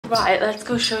Right, let's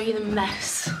go show you the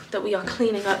mess that we are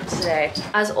cleaning up today.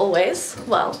 As always,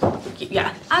 well,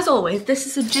 yeah, as always, this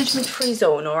is a judgment-free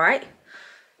zone, all right?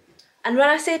 And when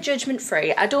I say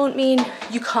judgment-free, I don't mean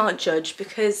you can't judge,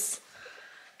 because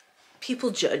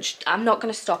people judge. I'm not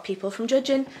going to stop people from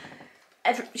judging.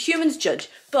 Humans judge,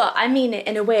 but I mean it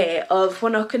in a way of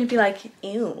we're not going to be like,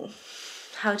 ew,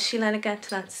 how did she let it get to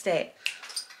that state?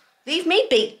 Leave me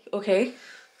be, okay?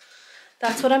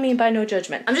 That's what I mean by no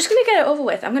judgment. I'm just going to get it over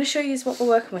with. I'm going to show you what we're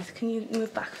working with. Can you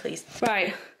move back, please?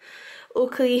 Right,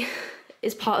 Oakley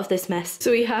is part of this mess. So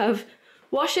we have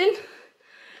washing,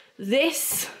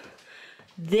 this,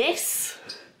 and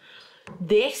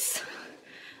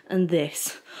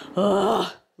this.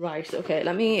 Ugh. Right, okay,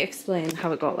 let me explain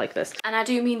how it got like this. And I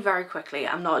do mean very quickly.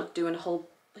 I'm not doing a whole,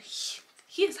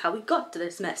 here's how we got to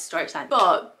this mess story time.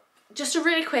 But just a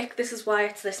really quick, this is why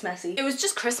it's this messy. It was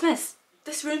just Christmas.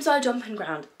 This room's our dumping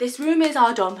ground. This room is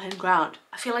our dumping ground.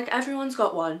 I feel like everyone's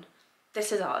got one.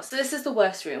 This is ours. So this is the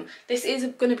worst room. This is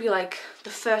going to be like the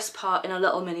first part in a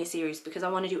little mini series because I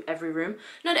want to do every room.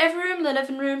 Not every room, the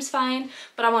living room's fine,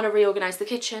 but I want to reorganize the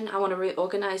kitchen. I want to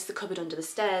reorganize the cupboard under the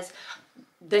stairs.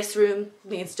 This room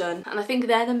needs done, and I think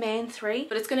they're the main three,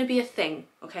 but it's going to be a thing,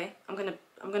 okay? I'm gonna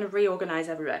reorganize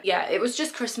everywhere. Yeah, it was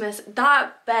just Christmas.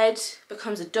 That bed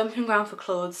becomes a dumping ground for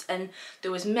clothes, and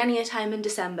there was many a time in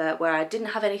December where I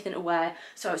didn't have anything to wear,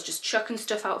 so I was just chucking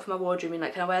stuff out of my wardrobe and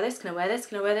like, can I wear this, can I wear this,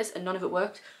 can I wear this, and none of it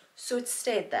worked, so it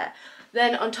stayed there.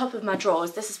 Then on top of my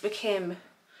drawers, this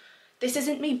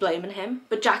isn't me blaming him,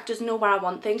 but Jack doesn't know where I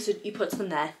want things, so he puts them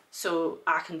there so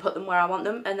I can put them where I want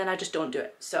them, and then I just don't do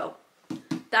it. So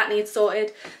that needs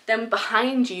sorted. Then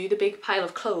behind you, the big pile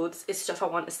of clothes is stuff I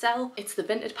want to sell. It's the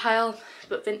vintage pile,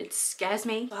 but vintage scares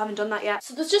me. I haven't done that yet.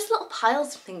 So there's just little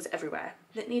piles of things everywhere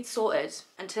that need sorted.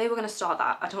 And today we're gonna start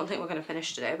that. I don't think we're gonna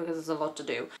finish today because there's a lot to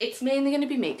do. It's mainly gonna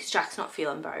be me because Jack's not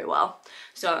feeling very well.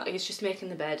 So he's just making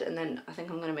the bed, and then I think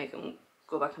I'm gonna make him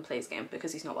go back and play his game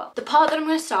because he's not well. The part that I'm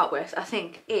gonna start with, I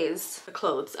think, is the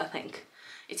clothes, I think.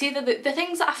 It's either the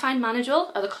things that I find manageable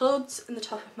are the clothes in the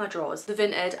top of my drawers. The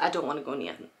vintage, I don't want to go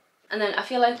near them. And then I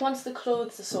feel like once the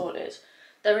clothes are sorted,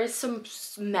 there is some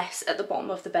mess at the bottom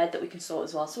of the bed that we can sort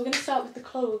as well. So we're going to start with the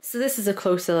clothes. So this is a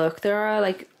closer look. There are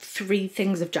like 3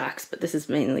 things of Jack's, but this is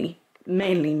mainly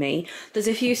me. There's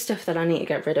a few stuff that I need to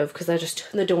get rid of because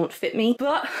they don't fit me.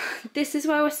 But this is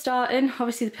where we're starting.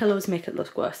 Obviously the pillows make it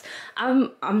look worse.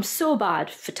 I'm so bad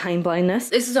for time blindness.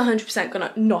 This is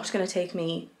 100% not gonna take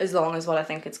me as long as what I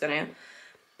think it's gonna.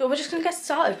 But we're just gonna get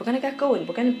started. We're gonna get going.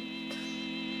 We're gonna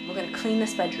clean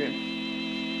this bedroom.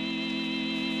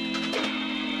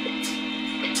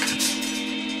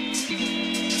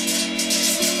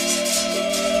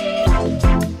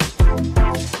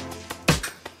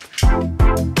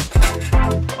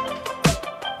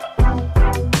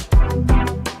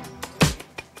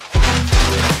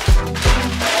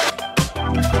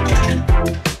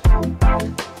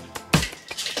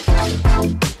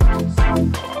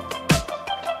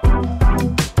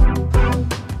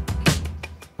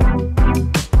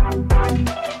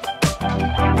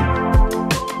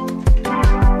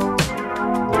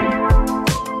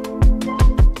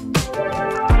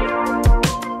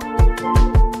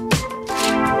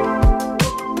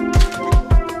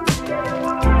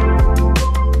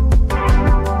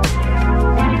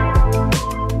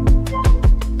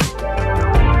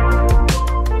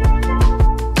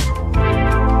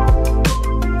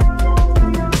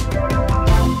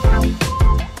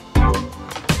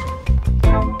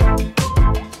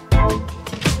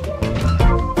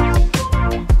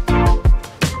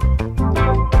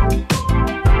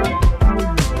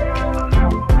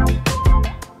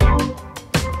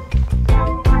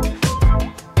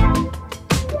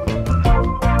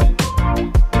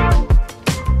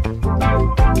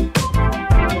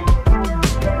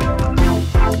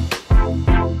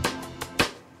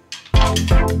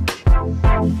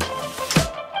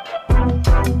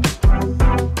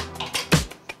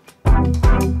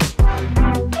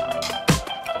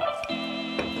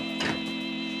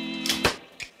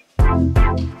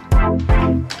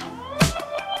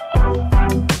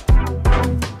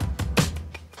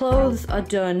 Clothes are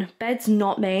done, bed's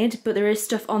not made, but there is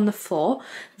stuff on the floor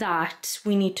that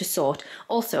we need to sort.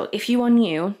 Also, if you are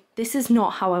new, this is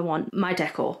not how I want my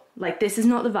decor. Like, this is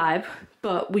not the vibe,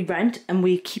 but we rent and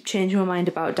we keep changing our mind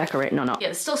about decorating or not. Yeah,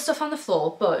 there's still stuff on the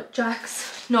floor, but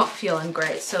Jack's not feeling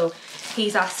great, so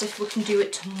he's asked if we can do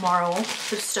it tomorrow,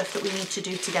 the stuff that we need to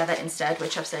do together instead,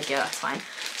 which I've said, yeah, that's fine.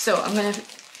 So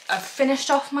I've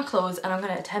finished off my clothes and I'm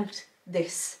gonna attempt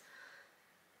this.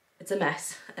 It's a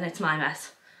mess and it's my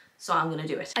mess, so I'm gonna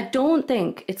do it. I don't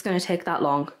think it's gonna take that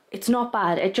long. It's not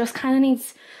bad. It just kind of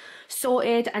needs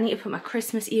sorted. I need to put my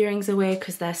Christmas earrings away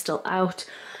because they're still out.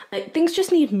 Like, things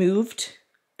just need moved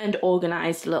and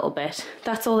organised a little bit.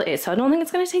 That's all it is. So I don't think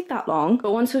it's going to take that long.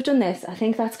 But once we've done this, I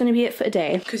think that's going to be it for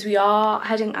today, because we are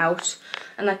heading out.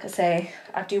 And like I say,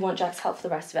 I do want Jack's help for the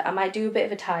rest of it. I might do a bit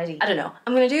of a tidy. I don't know.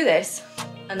 I'm going to do this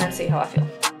and then see how I feel.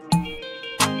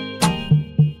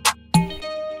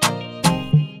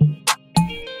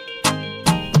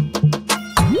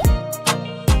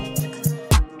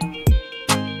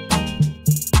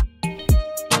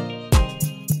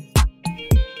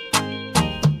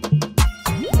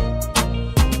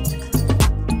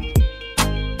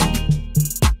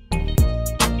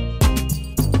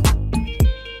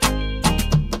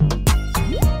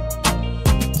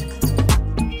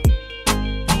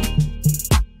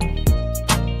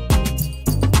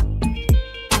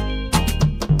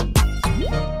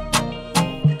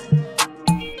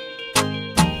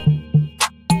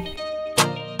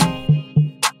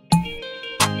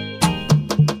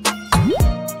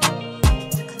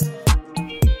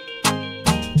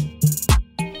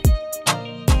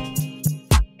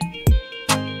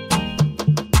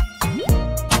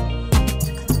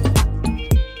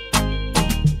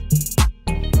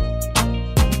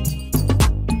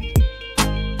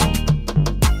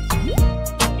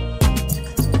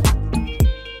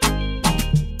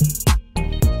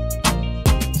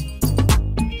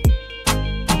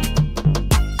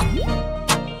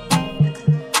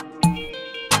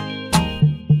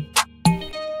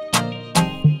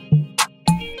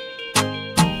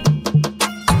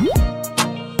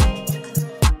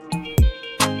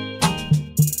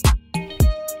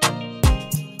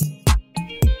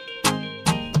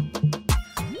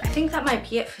 I think that might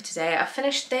be it for today. I've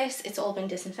finished this, it's all been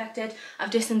disinfected.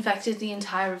 I've disinfected the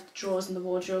entire of the drawers and the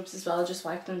wardrobes as well, just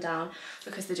wiped them down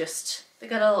because they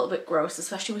get a little bit gross,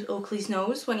 especially with Oakley's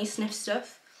nose when he sniffs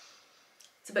stuff.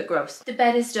 It's a bit gross. The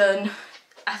bed is done.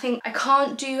 I think I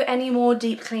can't do any more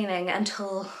deep cleaning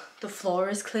until the floor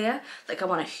is clear. Like, I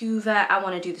want to hoover, I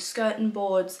want to do the skirting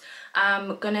boards.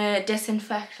 I'm gonna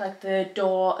disinfect like the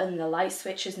door and the light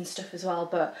switches and stuff as well,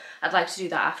 but I'd like to do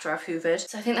that after I've hoovered.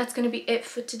 So I think that's gonna be it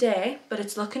for today, but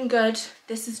it's looking good.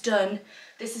 This is done.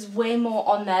 This is way more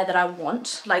on there that I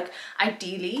want. Like,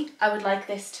 ideally, I would like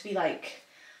this to be like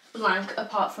blank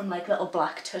apart from like little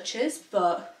black touches,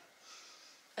 but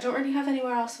I don't really have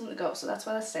anywhere else to go, so that's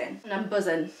where they're staying. And I'm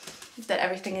buzzing that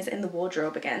everything is in the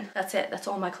wardrobe again. That's it, that's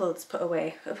all my clothes put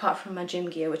away, apart from my gym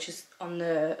gear, which is on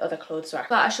the other clothes rack.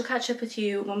 But I shall catch up with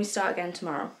you when we start again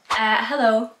tomorrow.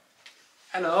 Hello.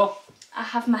 Hello. I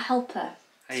have my helper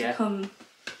Hiya. to come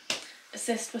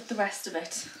assist with the rest of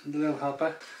it. The little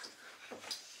helper.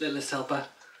 Littlest helper.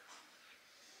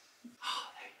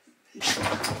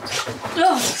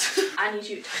 Oh, I need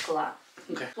you to tackle that.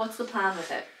 Okay. What's the plan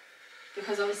with it?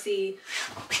 Because obviously,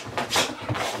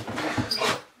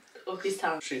 Oakley's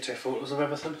town. Should you take photos of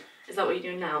everything? Is that what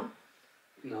you're doing now?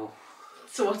 No.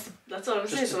 So that's what I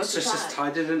was saying. So what's the plan? Just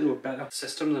tied it into a better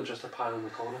system than just a pile in the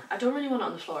corner. I don't really want it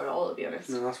on the floor at all, to be honest.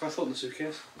 No, that's what I thought in the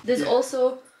suitcase. There's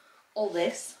also all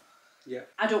this. Yeah.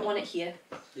 I don't want it here.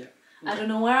 Yeah. Okay. I don't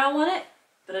know where I want it,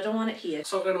 but I don't want it here.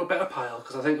 So into a better pile,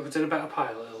 because I think if it's in a better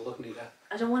pile, it'll look neater.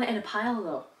 I don't want it in a pile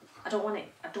though. I don't want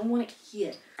it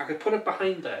here. I could put it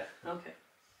behind there. Okay.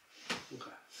 Okay.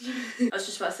 I was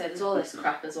just about to say there's all this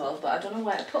crap as well, but I don't know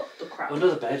where to put the crap. Under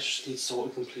the bed just needs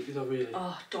sorted completely though, really.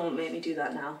 Oh, don't make me do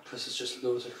that now. Because there's just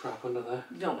loads of crap under there.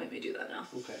 Don't make me do that now.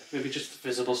 Okay. Maybe just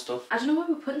visible stuff. I don't know where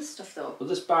we're putting stuff though. Well,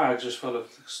 this bag's just full of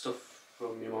stuff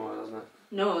from your mama, isn't it?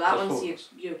 No, that one's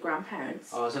your grandparents.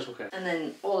 Oh, is that okay? And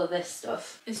then all of this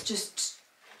stuff is just...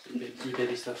 Your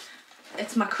baby stuff.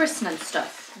 It's my christening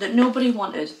stuff that nobody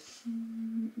wanted.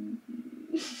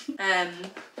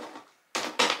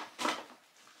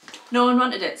 No one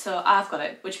wanted it, so I've got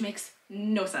it, which makes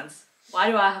no sense. Why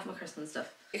do I have my christening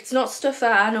stuff? It's not stuff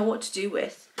that I know what to do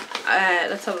with.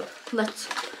 Let's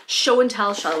show and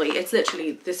tell, shall we? It's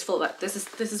literally this full bag. This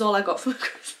is all I got for my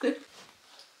christening.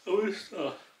 Oh, it's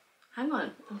stuff. Hang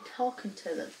on, I'm talking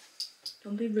to them.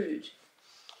 Don't be rude.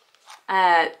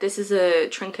 This is a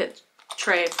trinket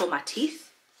tray for my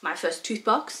teeth. My first tooth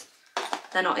box.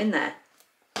 They're not in there.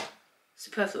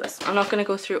 Superfluous. I'm not going to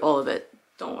go through all of it.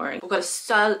 Don't worry. We've got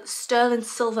a sterling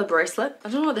silver bracelet. I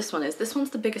don't know what this one is. This one's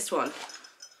the biggest one.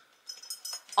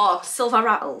 Oh, silver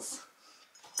rattles.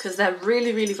 Because they're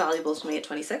really, really valuable to me at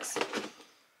 26.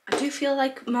 I do feel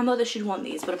like my mother should want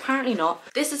these, but apparently not.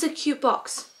 This is a cute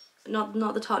box. Not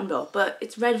the Tottenville, but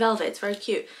it's red velvet. It's very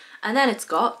cute. And then it's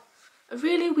got a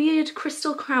really weird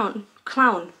crystal clown.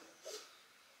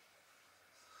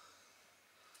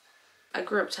 I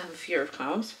grew up to have a fear of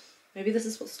clowns. Maybe this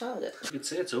is what started it. You'd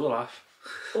say it's Olaf.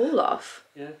 Olaf?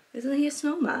 Yeah. Isn't he a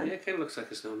snowman? Yeah, it kind of looks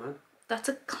like a snowman. That's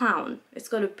a clown. It's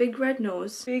got a big red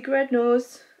nose,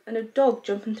 and a dog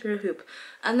jumping through a hoop.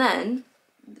 And then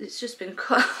it's just been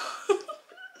cut.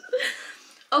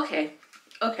 Okay.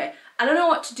 I don't know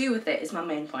what to do with it is my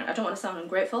main point. I don't want to sound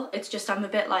ungrateful. It's just I'm a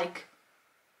bit like,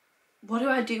 what do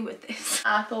I do with this?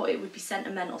 I thought it would be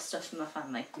sentimental stuff for my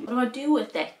family. What do I do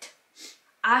with it?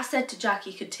 I said to Jack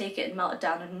he could take it and melt it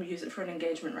down and use it for an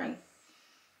engagement ring.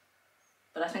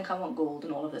 But I think I want gold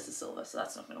and all of this is silver, so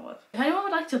that's not going to work. If anyone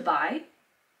would like to buy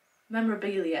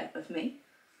memorabilia of me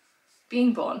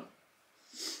being born,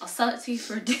 I'll sell it to you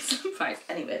for a decent price.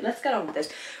 Anyway, let's get on with this.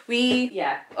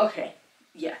 Okay.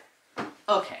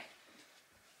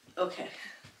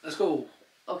 Let's go.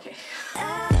 Okay.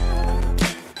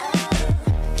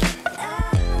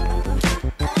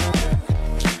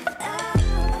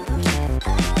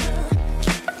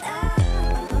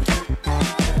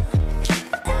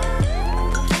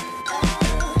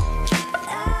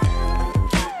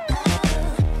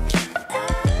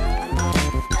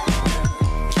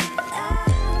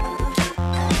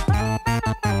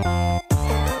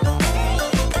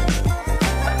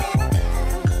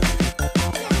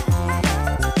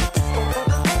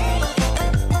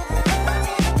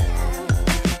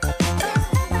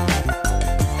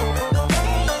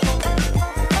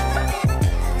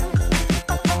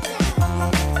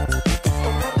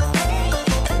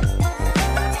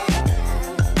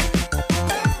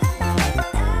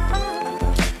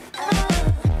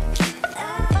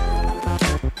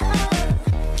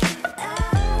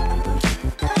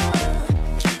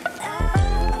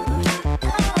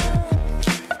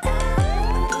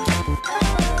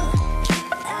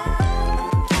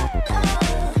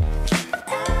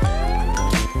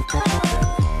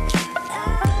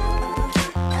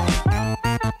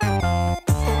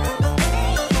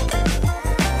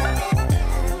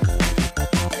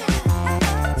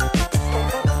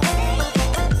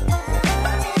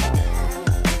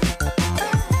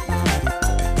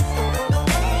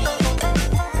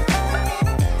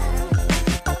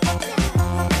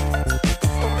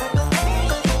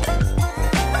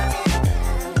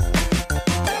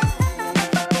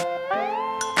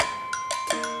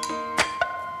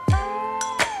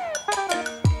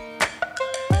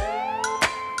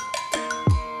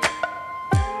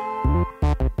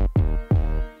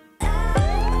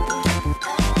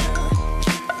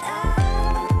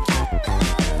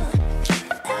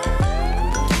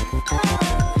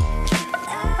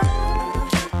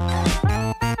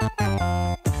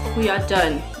 We are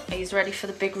done. He's ready for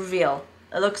the big reveal.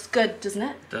 It looks good, doesn't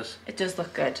it? It does. It does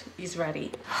look good. He's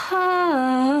ready.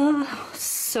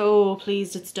 So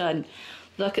pleased it's done.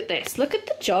 Look at this. Look at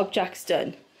the job Jack's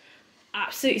done.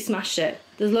 Absolutely smashed it.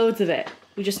 There's loads of it.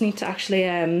 We just need to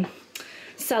actually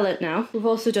sell it now. We've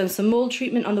also done some mold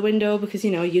treatment on the window because,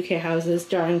 you know, UK houses,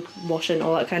 drying, washing,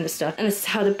 all that kind of stuff. And this is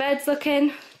how the bed's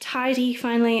looking. Tidy,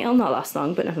 finally. It'll not last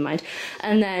long, but never mind.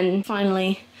 And then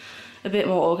finally, a bit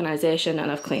more organisation,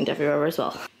 and I've cleaned everywhere as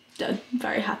well. Done.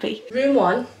 Very happy. Room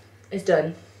 1 is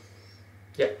done.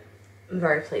 Yep. I'm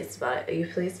very pleased about it. Are you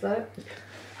pleased about it? Yeah.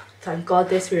 Thank God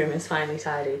this room is finally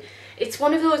tidy. It's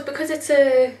one of those, because it's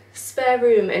a spare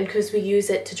room and because we use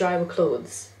it to dry our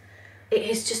clothes, it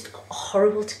is just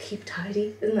horrible to keep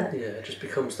tidy, isn't it? Yeah, it just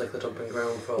becomes like the dumping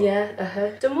ground for... Yeah,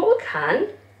 Done what we can.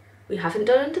 We haven't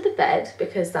done under the bed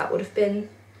because that would have been...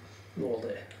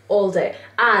 all day.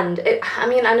 And I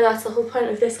mean, I know that's the whole point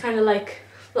of this kind of like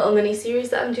little mini series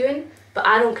that I'm doing, but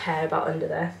I don't care about under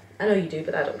there. I know you do,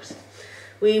 but I don't.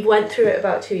 We went through it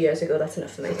about 2 years ago. That's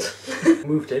enough for me.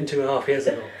 Moved in 2.5 years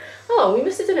ago. Oh, we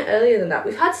must have done it earlier than that.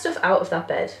 We've had stuff out of that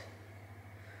bed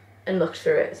and looked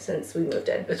through it since we moved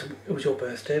in. It was your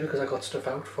birthday because I got stuff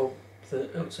out from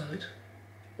the outside.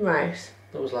 Right.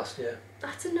 That was last year.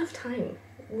 That's enough time.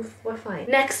 We're fine.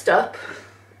 Next up,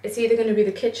 it's either going to be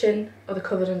the kitchen or the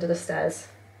cupboard under the stairs.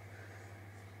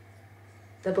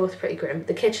 They're both pretty grim.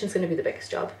 The kitchen's going to be the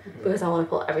biggest job because I want to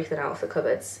pull everything out of the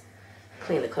cupboards,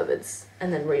 clean the cupboards,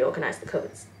 and then reorganise the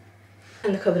cupboards.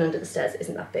 And the cupboard under the stairs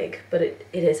isn't that big, but it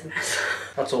is a mess.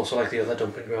 That's also like the other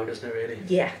dumping ground, isn't it, really?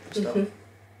 Yeah.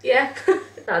 Yeah,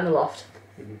 that in the loft.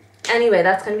 Anyway,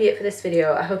 that's going to be it for this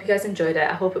video. I hope you guys enjoyed it.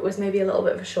 I hope it was maybe a little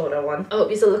bit of a shorter one. I hope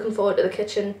you're still looking forward to the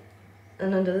kitchen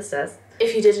and under the stairs.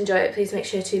 If you did enjoy it, please make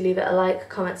sure to leave it a like,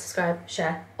 comment, subscribe,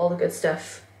 share, all the good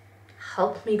stuff.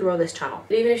 Help me grow this channel.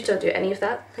 But even if you don't do any of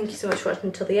that, thank you so much for watching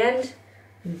until the end.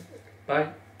 Bye.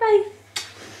 Bye.